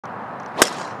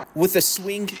With a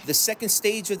swing, the second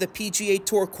stage of the PGA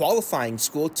Tour qualifying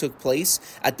school took place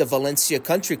at the Valencia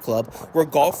Country Club, where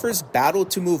golfers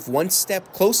battled to move one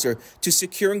step closer to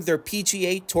securing their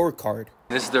PGA Tour card.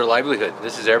 This is their livelihood.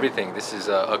 This is everything. This is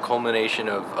a culmination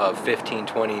of 15,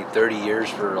 20, 30 years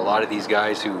for a lot of these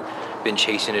guys who've been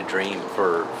chasing a dream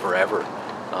for forever.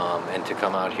 And to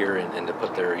come out here and to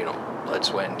put their, blood,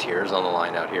 sweat, and tears on the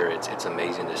line out here, it's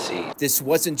amazing to see. This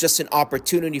wasn't just an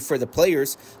opportunity for the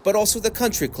players, but also the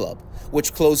country club,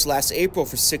 which closed last April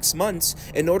for 6 months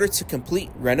in order to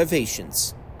complete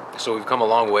renovations. So we've come a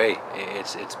long way.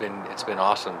 It's been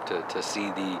awesome to see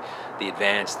the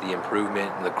advance, the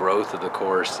improvement, and the growth of the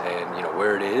course, and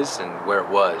where it is and where it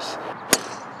was.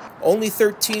 Only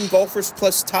 13 golfers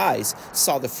plus ties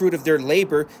saw the fruit of their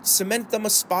labor cement them a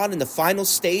spot in the final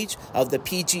stage of the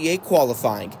PGA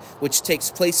qualifying, which takes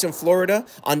place in Florida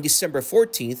on December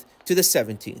 14th to the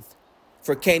 17th.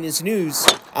 For Canyons News,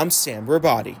 I'm Sam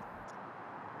Rabati.